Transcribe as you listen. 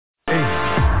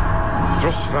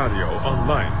TROS Radio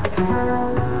Online.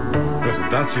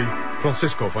 Presentatie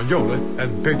Francisco van Jolen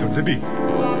en Peter de Bie.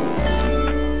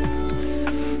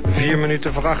 4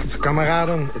 minuten voor 8,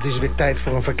 kameraden. Het is weer tijd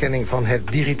voor een verkenning van het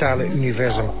digitale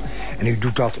universum. En u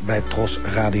doet dat bij TROS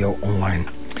Radio Online.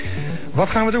 Wat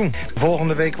gaan we doen?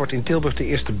 Volgende week wordt in Tilburg de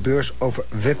eerste beurs over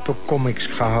webcomics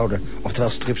gehouden. Oftewel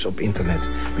strips op internet.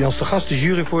 Bij ons de gast de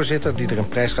juryvoorzitter die er een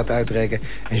prijs gaat uitreiken.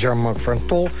 En Jean-Marc van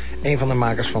Tol, een van de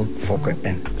makers van Fokke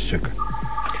Sukke.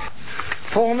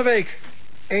 Volgende week,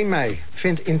 1 mei,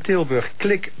 vindt in Tilburg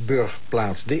Clickburg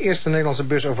plaats. De eerste Nederlandse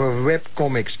beurs over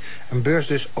webcomics. Een beurs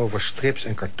dus over strips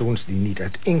en cartoons die niet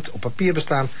uit inkt op papier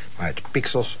bestaan, maar uit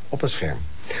pixels op een scherm.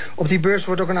 Op die beurs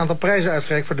wordt ook een aantal prijzen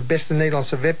uitgereikt voor de beste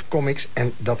Nederlandse webcomics.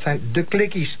 En dat zijn de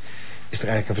clickies. Is er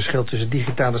eigenlijk een verschil tussen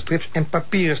digitale strips en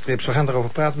papieren strips? We gaan erover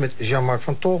praten met Jean-Marc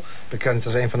van Tol, bekend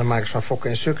als een van de makers van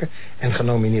Fokke Sukke en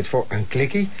genomineerd voor een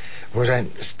clickie voor zijn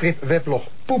stripweblog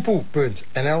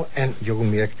poepoe.nl. En Jeroen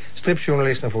Merk,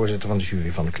 stripjournalist en voorzitter van de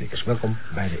jury van de klikkers. Welkom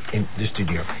beiden in de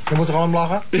studio. Je moet er al om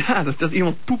lachen? Ja, dat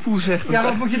iemand poepoe zegt. Ja,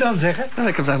 wat moet je dan zeggen? Ja,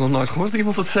 ik heb het eigenlijk nog nooit gehoord dat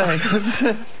iemand dat zei.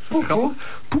 Poepoe?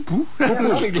 Poepoe? Dat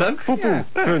vind ik leuk.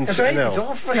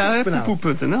 Poepoe.nl. Ja,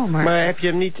 poepoe.nl. Maar heb je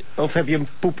hem niet, of heb je hem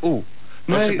poepoe?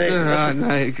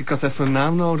 Nee, ik had even een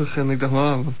naam nodig en ik dacht,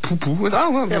 poepoe.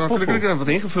 Ik heb wat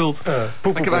ingevuld.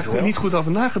 Ik heb eigenlijk niet goed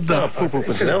over nagedacht.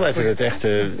 Poepoe.nl, wij vinden het echt,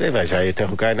 wij zeiden tegen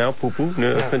elkaar nou,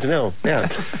 poepoe.nl. Ja.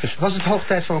 Was het hoog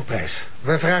tijd voor een prijs?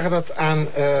 Wij vragen dat aan,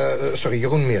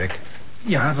 Jeroen Merk.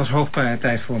 Ja, het was hoog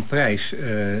tijd voor een prijs.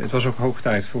 Het was ook hoog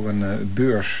tijd voor een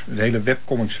beurs. Het hele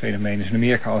webcomics fenomeen is in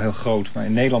Amerika al heel groot, maar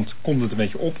in Nederland komt het een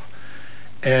beetje op.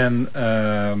 En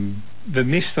we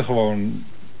misten gewoon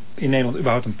in Nederland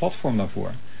überhaupt een platform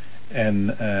daarvoor.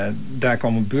 En daar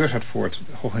kwam een beurs uit voort,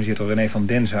 georganiseerd door René van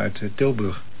Denzen uit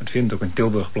Tilburg. Het vindt ook in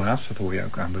Tilburg plaats, dat hoor je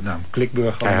ook aan de naam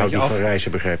Clickburg. Hij houdt niet van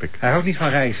reizen, begrijp ik. Hij houdt niet van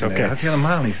reizen, okay. Daar houdt hij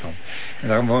helemaal niet van. En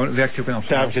daarom werkt hij ook in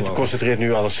Amsterdam. Daarom concentreert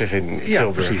nu alles zich in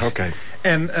Tilburg. Precies. Okay.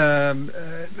 En,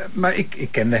 maar ik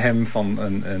kende hem van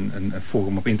een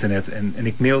forum op internet en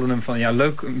ik mailde hem van, ja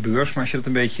leuk een beurs, maar als je dat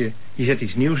een beetje, je zet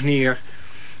iets nieuws neer,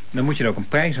 dan moet je er ook een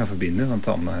prijs aan verbinden, want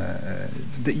dan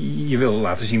je wil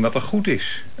laten zien wat er goed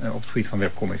is op het gebied van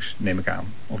webcomics, neem ik aan,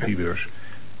 op die beurs.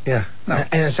 Ja, nou.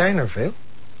 En er zijn er veel?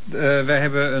 Wij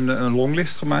hebben een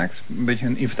longlist gemaakt, een beetje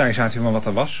een inventarisatie van wat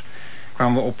er was.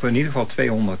 Kwamen we op in ieder geval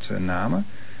 200 namen.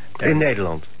 In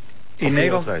Nederland? In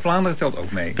Nederland, Vlaanderen telt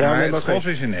ook mee, ja, maar het gros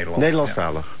is in Nederland.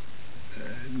 Nederlandstalig?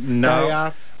 Ja. Nou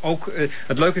ja. Ook,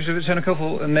 het leuke is, er zijn ook heel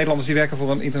veel Nederlanders die werken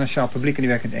voor een internationaal publiek en die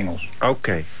werken in het Engels.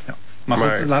 Oké. Ja. Maar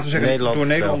goed, laten we zeggen, Nederland door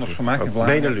Nederlanders gemaakt in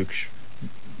Vlaanderen. Benelux.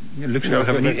 Luxemburg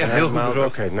hebben we niet echt heel goed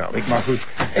bezorgd. Okay, maar goed.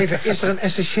 Even, is er een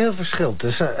essentieel verschil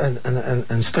tussen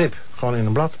een strip, gewoon in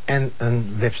een blad, en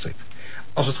een webstrip?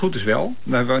 Als het goed is wel.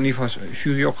 Daar hebben we in ieder geval als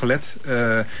jury op gelet.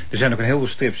 Er zijn ook een heleboel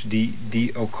strips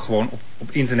die ook gewoon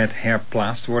op internet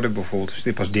herplaatst worden. Bijvoorbeeld een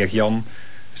strip als Dirk Jan.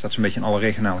 Dat is een beetje in alle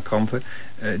regionale kranten.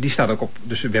 Die staat ook op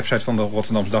de website van de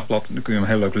Rotterdamse Dagblad. Dan kun je hem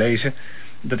heel leuk lezen.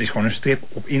 Dat is gewoon een strip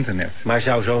op internet. Maar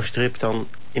zou zo'n strip dan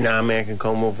in aanmerking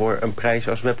komen voor een prijs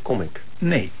als webcomic?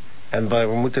 Nee. En waar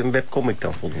moet een webcomic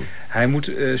dan voldoen? Hij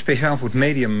moet speciaal voor het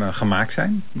medium gemaakt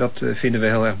zijn. Dat vinden we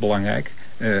heel erg belangrijk.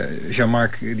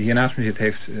 Jean-Marc, die hier naast me zit,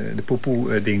 heeft de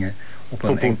poepoe dingen op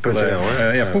een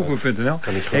poepoe.nl. Poepoe.nl.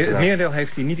 Het meerdeel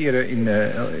heeft hij niet eerder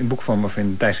in boekvorm of in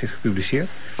een tijdschrift gepubliceerd.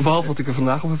 Behalve wat ik er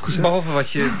vandaag op heb gezet. Behalve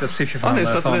wat je, dat stripje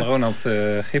van Ronald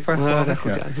Gippert.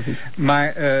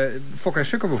 Maar Fokke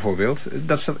Sukke bijvoorbeeld,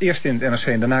 dat staat eerst in het NRC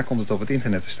en daarna komt het op het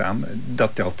internet te staan.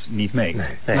 Dat telt niet mee.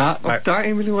 Nee. Nou, ook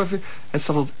daarin wil ik nog even, het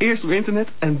staat eerst op internet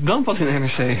en dan pas in de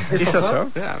NRC. Is dat zo?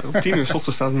 Ja, om 10:00 's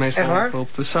ochtends staat het meestal op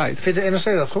de site. Vindt de NRC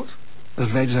dat goed?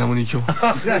 Dat weten ze helemaal niet, joh.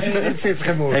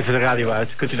 Even de radio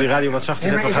uit. Kunt u de radio wat zachter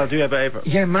zetten? We gaan het u hebben even.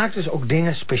 Jij maakt dus ook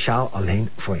dingen speciaal alleen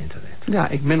voor internet. Ja,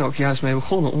 ik ben er ook juist mee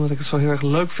begonnen. Omdat ik het zo heel erg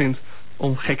leuk vind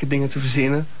om gekke dingen te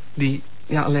verzinnen. Die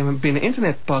alleen maar binnen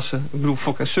internet passen. Ik bedoel,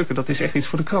 Fokke Sukke, dat is echt iets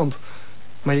voor de krant.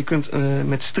 Maar je kunt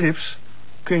met strips,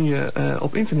 kun je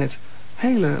op internet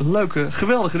hele leuke,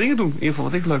 geweldige dingen doen. In ieder geval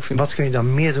wat ik leuk vind. Wat kun je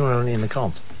dan meer doen dan in de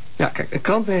krant? Ja, kijk, een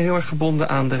krant ben je heel erg gebonden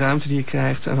aan de ruimte die je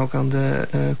krijgt en ook aan de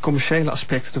commerciële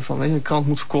aspecten ervan. Een krant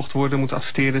moet verkocht worden, er moeten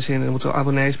adverteerders in, er moeten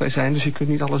abonnees bij zijn, dus je kunt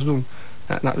niet alles doen.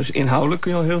 Nou, dus inhoudelijk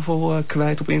kun je al heel veel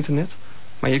kwijt op internet,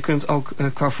 maar je kunt ook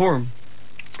qua vorm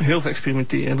heel veel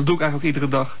experimenteren. En dat doe ik eigenlijk ook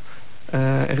iedere dag.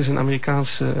 Er is een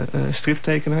Amerikaanse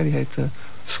striptekenaar, die heet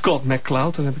Scott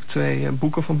McCloud, daar heb ik 2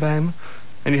 boeken van bij me.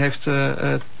 En die heeft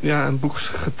een boek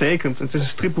getekend. Het is een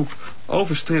stripboek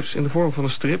over strips in de vorm van een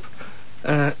strip.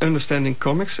 Understanding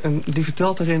Comics. En die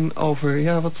vertelt erin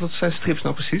over, wat zijn strips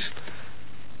nou precies?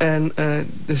 En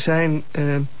er zijn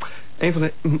een van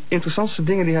de interessantste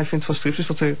dingen die hij vindt van strips is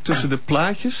dat er tussen de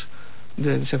plaatjes,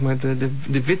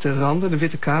 de witte randen, de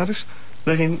witte kaders,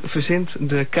 daarin verzint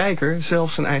de kijker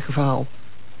zelf zijn eigen verhaal.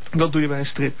 Dat doe je bij een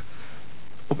strip.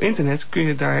 Op internet kun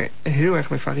je daar heel erg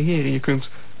mee variëren. Je kunt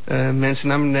mensen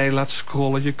naar beneden laten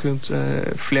scrollen, je kunt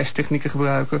flashtechnieken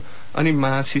gebruiken,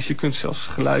 animaties, je kunt zelfs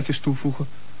geluidjes toevoegen.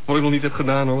 Wat ik nog niet heb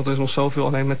gedaan hoor, want er is nog zoveel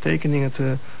alleen met tekeningen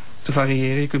te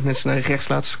variëren. Je kunt mensen naar rechts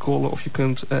laten scrollen of je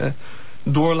kunt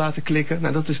door laten klikken.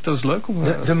 Nou, dat is leuk om...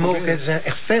 de mogelijkheden zijn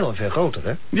echt veel en veel groter,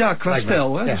 hè? Ja, qua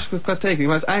stijl, hè? Ja. Dus qua tekening.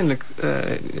 Maar uiteindelijk,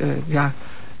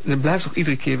 er blijft toch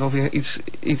iedere keer wel weer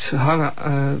iets hangen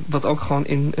wat ook gewoon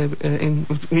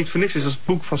niet voor niks is als het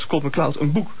boek van Scott McCloud.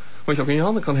 Een boek wat je ook in je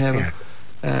handen kan hebben.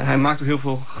 Ja. Hij maakt ook heel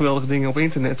veel geweldige dingen op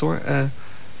internet, hoor.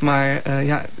 Maar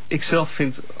ik zelf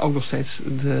vind ook nog steeds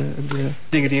de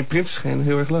dingen die in print verschijnen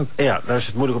heel erg leuk. Ja, nou is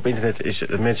het moeilijk op internet. Is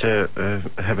mensen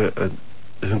hebben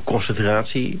hun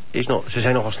concentratie ze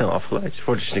zijn nogal snel afgeleid.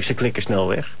 Ze klikken snel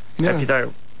weg. Ja. Heb je daar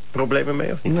problemen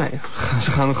mee of niet? Nee,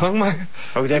 ze gaan hun gang maar.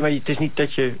 Oh, nee, maar het is niet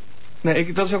dat je...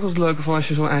 Nee, dat is ook wel het leuke van als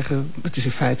je zo'n eigen... Het is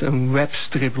in feite een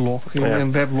webstriplog,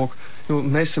 een weblog. De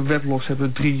meeste weblogs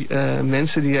hebben 3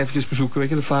 mensen die je eventjes bezoeken. Weet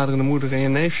je, de vader en de moeder en je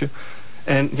neefje.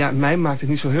 En ja, mij maakt het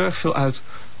niet zo heel erg veel uit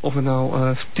of er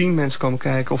nou 10 mensen komen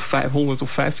kijken, of 500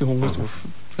 of 1500, of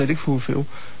weet ik voor hoeveel.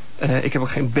 Ik heb ook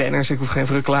geen banners, ik hoef geen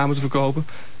reclame te verkopen.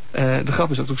 De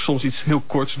grap is dat ik soms iets heel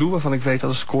korts doe, waarvan ik weet dat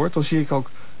het scoort. Dan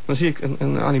zie ik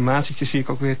een animatietje, zie ik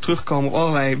ook weer terugkomen op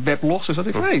allerlei weblogs. Dus dat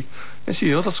ik, dan zie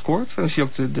je dat scoort. En dan zie je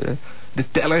ook de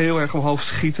teller heel erg omhoog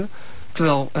schieten.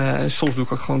 Terwijl, soms doe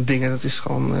ik ook gewoon dingen, dat is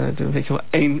gewoon, weet je wel,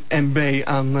 1 MB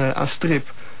aan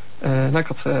strip. Ik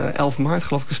had 11 maart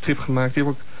geloof ik een strip gemaakt. Die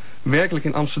heb ik werkelijk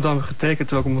in Amsterdam getekend,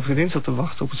 terwijl ik op mijn vriendin zat te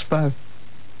wachten op het spui.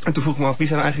 En toen vroeg ik me af, wie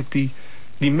zijn eigenlijk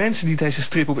die mensen die deze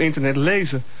strip op internet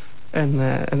lezen? En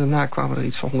daarna kwamen er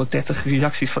iets van 130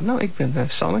 reacties van, nou, ik ben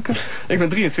Sanneke, ik ben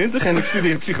 23 en ik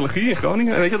studeer psychologie in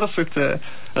Groningen. En weet je, dat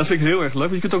vind ik heel erg leuk,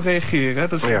 want je kunt ook reageren. Hè?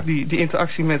 Dat is die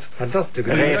interactie met...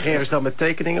 Reageren ze dan met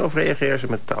tekeningen of reageren ze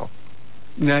met taal?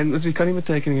 Nee, je kan niet met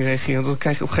tekeningen reageren. Dan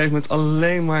krijg je op een gegeven moment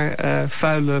alleen maar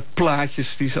vuile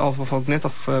plaatjes die ze al van het net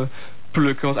af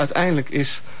plukken. Want uiteindelijk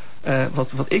is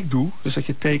wat ik doe, dus dat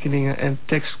je tekeningen en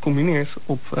tekst combineert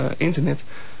op internet.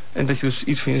 En dat je dus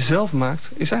iets van jezelf maakt,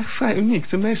 is eigenlijk vrij uniek.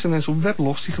 De meeste mensen op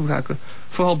weblogs die gebruiken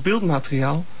vooral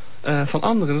beeldmateriaal van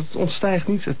anderen. Het ontstijgt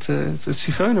niet het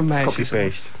zigeunermeisje.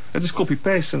 Copy-paste. Het is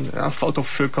copy-paste. Een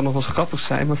fotofuck kan nog wel eens grappig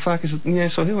zijn, maar vaak is het niet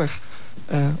eens zo heel erg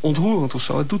ontroerend of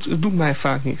zo. Het doet mij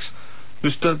vaak niks.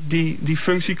 Dus die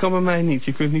functie kan bij mij niet.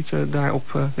 Je kunt niet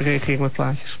daarop reageren met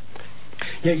plaatjes.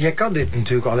 Jij kan dit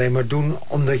natuurlijk alleen maar doen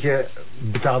omdat je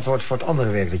betaald wordt voor het andere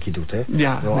werk dat je doet, hè?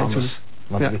 Ja, natuurlijk.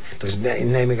 Want er is,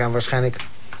 neem ik aan waarschijnlijk...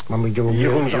 Maar moet je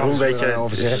Jeroen weet je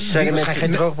over zeggen. Zijn er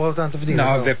geen droogbrood aan te verdienen?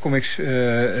 Nou, webcomics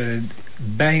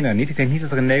bijna niet. Ik denk niet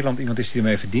dat er in Nederland iemand is die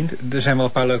ermee verdient. Er zijn wel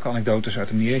een paar leuke anekdotes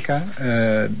uit Amerika.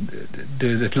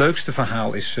 Het leukste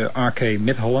verhaal is R.K.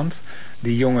 Mid-Holland.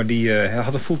 Die jongen die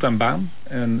had een fulltime baan.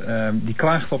 En die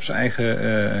klaagde op zijn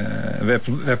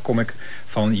eigen webcomic.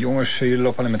 Van jongens, jullie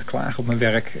lopen alleen met klagen op mijn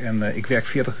werk. En ik werk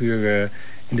 40 uur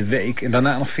in de week. En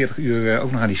daarna nog 40 uur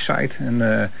ook nog aan die site.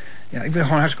 En ik ben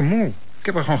gewoon hartstikke moe. Ik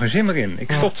heb er gewoon geen zin meer in.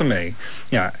 Ik stop ermee.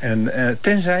 Ja, en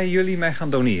tenzij jullie mij gaan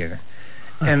doneren.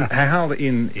 En hij haalde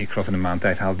ik geloof in een maand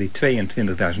tijd, haalde hij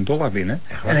 $22.000 binnen.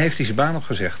 En heeft hij zijn baan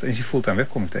opgezegd. En is hij fulltime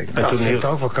webcomic tekenen. En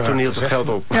toen hield het geld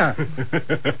op. Ja.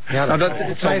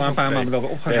 Het zal maar een paar maanden wel weer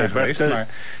opgegaan geweest.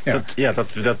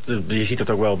 Je ziet dat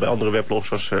ook wel bij andere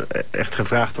weblogs. Als echt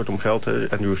gevraagd wordt om geld. En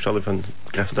Andrew Sullivan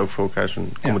krijgt het ook voor elkaar als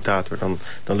een commentator.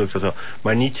 Dan lukt dat wel.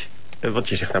 Maar niet, want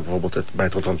je zegt nou bijvoorbeeld bij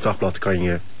het Rotterdam Dagblad kan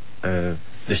je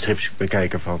de strips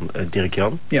bekijken van Dirk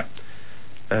Jan. Ja.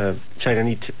 Zijn er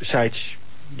niet sites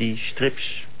die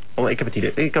strips... ik heb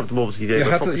bijvoorbeeld het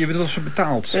idee... Je bedoelt als ze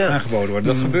betaald aangeboden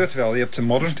worden. Dat gebeurt wel. Je hebt de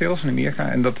Modern Tales in Amerika.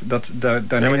 En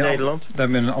daar in Nederland? Daar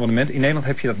met een abonnement. In Nederland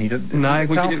heb je dat niet. Het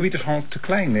taalgebied is gewoon te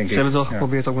klein, denk ik. Ze hebben het wel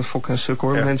geprobeerd ook met Fokke Sukke,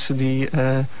 hoor. Ja. Mensen die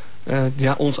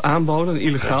ons aanboden,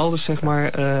 illegaal dus zeg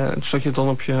maar, zodat je dan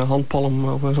op je handpalm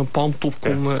of zo'n palmtop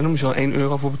kon, en dan moet je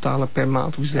wel €1 voor betalen per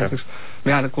maand of iets dergelijks.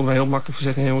 Maar ja, dan konden we heel makkelijk voor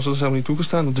zeggen, jongens, dat is helemaal niet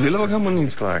toegestaan, dat willen we ook helemaal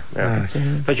niet. Klaar. Ja.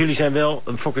 Want jullie zijn wel,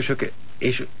 Fokke Sukke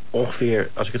is ongeveer,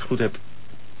 als ik het goed heb,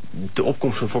 de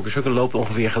opkomst van Fokke Sukke loopt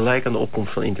ongeveer gelijk aan de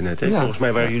opkomst van internet. Hè? Ja. Volgens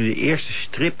mij waren jullie de eerste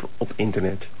strip op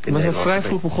internet. We zijn vrij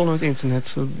vroeg begonnen met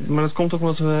internet. Maar dat komt ook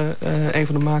omdat we een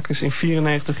van de makers in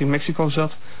 1994 in Mexico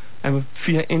zat. En we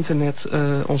via internet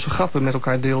onze grappen met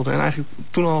elkaar deelden. En eigenlijk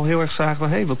toen al heel erg zagen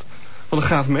we, wat een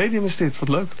gaaf medium is dit, wat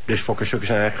leuk. Dus Fokke Sukke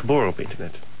zijn eigenlijk geboren op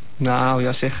internet? Nou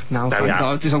ja, zeg.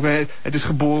 Het is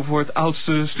geboren voor het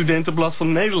oudste studentenblad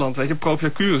van Nederland. Weet je,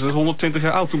 Propiacurus. Dat is 120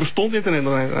 jaar oud. Toen bestond internet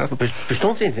nog eigenlijk.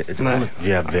 Bestond internet? Nee.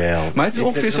 Jawel. Maar het is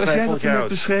ongeveer zoals jij dat net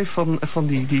beschreef van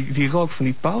die rook van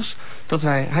die paus. Dat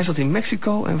hij zat in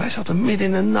Mexico en wij zaten midden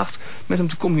in de nacht met hem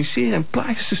te communiceren en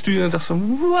plaatjes te sturen. En dacht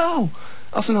van, wauw.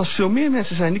 Als er nou veel meer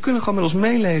mensen zijn, die kunnen gewoon met ons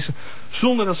meelezen.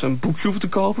 Zonder dat ze een boekje hoeven te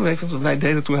kopen. Weet je, want wij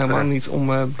deden toen helemaal niet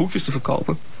om boekjes te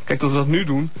verkopen. Kijk, dat we dat nu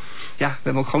doen. Ja, we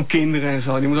hebben ook gewoon kinderen en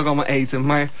zo. Die moeten ook allemaal eten.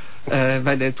 Maar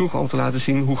wij deden toen gewoon te laten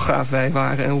zien hoe gaaf wij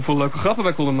waren. En hoeveel leuke grappen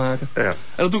wij konden maken. Ja. En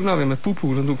dat doe ik nou weer met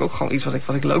poepoe. Dan doe ik ook gewoon iets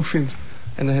wat ik leuk vind.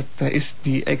 En is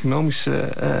die economische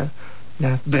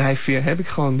drijfveer heb ik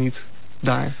gewoon niet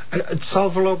daar. Het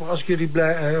zal voorlopig, als ik jullie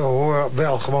hoor,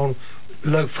 wel gewoon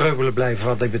leuk vreugelen blijven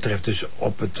wat dit betreft, dus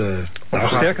op het...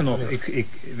 sterker nog,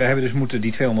 wij hebben dus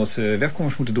die 200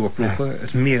 webcomics moeten doorploegen. Ja.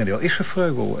 Het merendeel is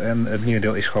gevreugel en het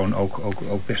merendeel is gewoon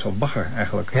ook best wel bagger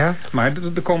eigenlijk. Ja? Maar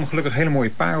er komen gelukkig hele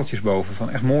mooie pareltjes boven van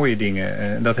echt mooie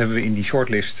dingen. Dat hebben we in die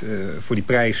shortlist voor die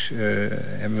prijs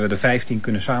hebben we de 15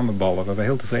 kunnen samenballen, waar we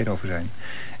heel tevreden over zijn.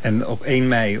 En op 1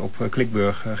 mei op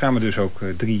Clickburg gaan we dus ook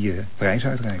 3 prijzen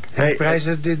uitreiken. En de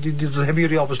prijzen, dat hebben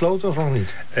jullie al besloten of nog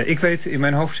niet? Ik weet, in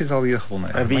mijn hoofd zit al wie er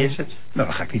gewonnen. En wie is het? Nou,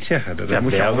 dat ga ik niet zeggen. Dat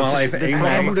moet je allemaal even 1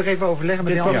 mei... Ik moet er even overleggen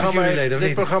met die andere juryleden.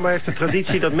 Dit programma heeft de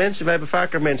traditie dat wij hebben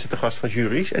vaker mensen te gast van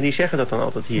juries. En die zeggen dat dan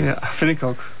altijd hier. Ja, vind ik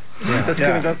ook.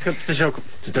 Ja. Dat is ook...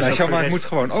 Jean-Marc moet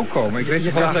gewoon ook komen. Ik weet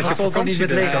niet dat je op vakantie niet met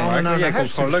lege handen naar jij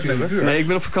komt gewoon leuk met de buurt. Nee, ik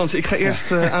ben op vakantie. Ik ga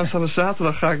eerst aanstaande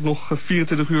zaterdag ga ik nog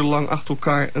 24 uur lang achter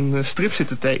elkaar een strip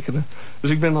zitten tekenen.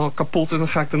 Dus ik ben al kapot en dan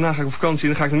ga ik daarna op vakantie. En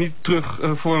dan ga ik er niet terug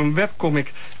voor een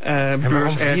webcomic beurs. En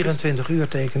waarom 24 uur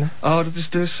tekenen? Oh, dat is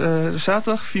dus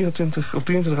zaterdag 24 of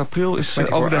 23 april is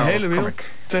over de hele wereld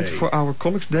 24-hour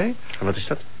Comics Day. En wat is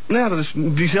dat? Nou ja, dat is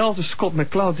diezelfde Scott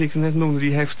McCloud die ik net noemde.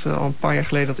 Die heeft al een paar jaar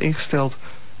geleden dat ingesteld.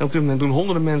 En op dit moment doen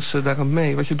honderden mensen daaraan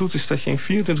mee. Wat je doet is dat je in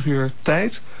 24 uur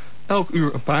tijd elk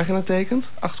uur een pagina tekent,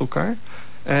 achter elkaar.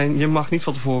 En je mag niet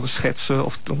van tevoren schetsen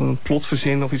of een plot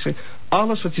verzinnen of iets.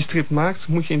 Alles wat je strip maakt,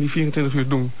 moet je in die 24 uur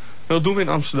doen. Dat doen we in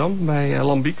Amsterdam, bij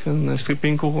Lambiek, een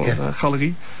stripwinkel, een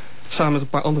galerie. Samen met een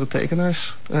paar andere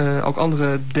tekenaars. Ook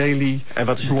andere daily En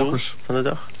wat is het doel van de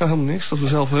dag? Nou, helemaal niks. Dat we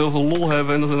zelf heel veel lol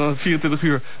hebben en dat we dan 24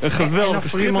 uur een geweldige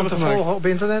strip iemand te volgen op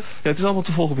internet? Ja, het is allemaal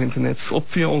te volgen op internet.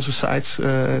 Via onze sites.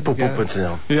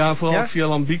 Poepop.nl. Ja, vooral via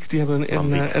Lambiek. Die hebben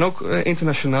en ook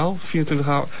internationaal, 24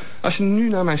 uur. Als je nu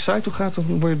naar mijn site toe gaat,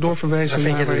 dan word je doorverwezen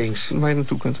naar waar je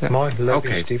naartoe kunt. Ja. Mooi, leuk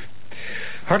initiatief.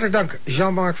 Hartelijk dank,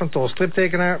 Jean-Marc van Tol,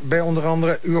 striptekenaar bij onder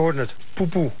andere, u hoorde het,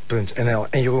 poepoe.nl.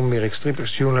 En Jeroen Merk,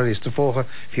 strippersjournalist te volgen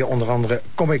via onder andere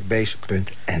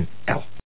comicbase.nl.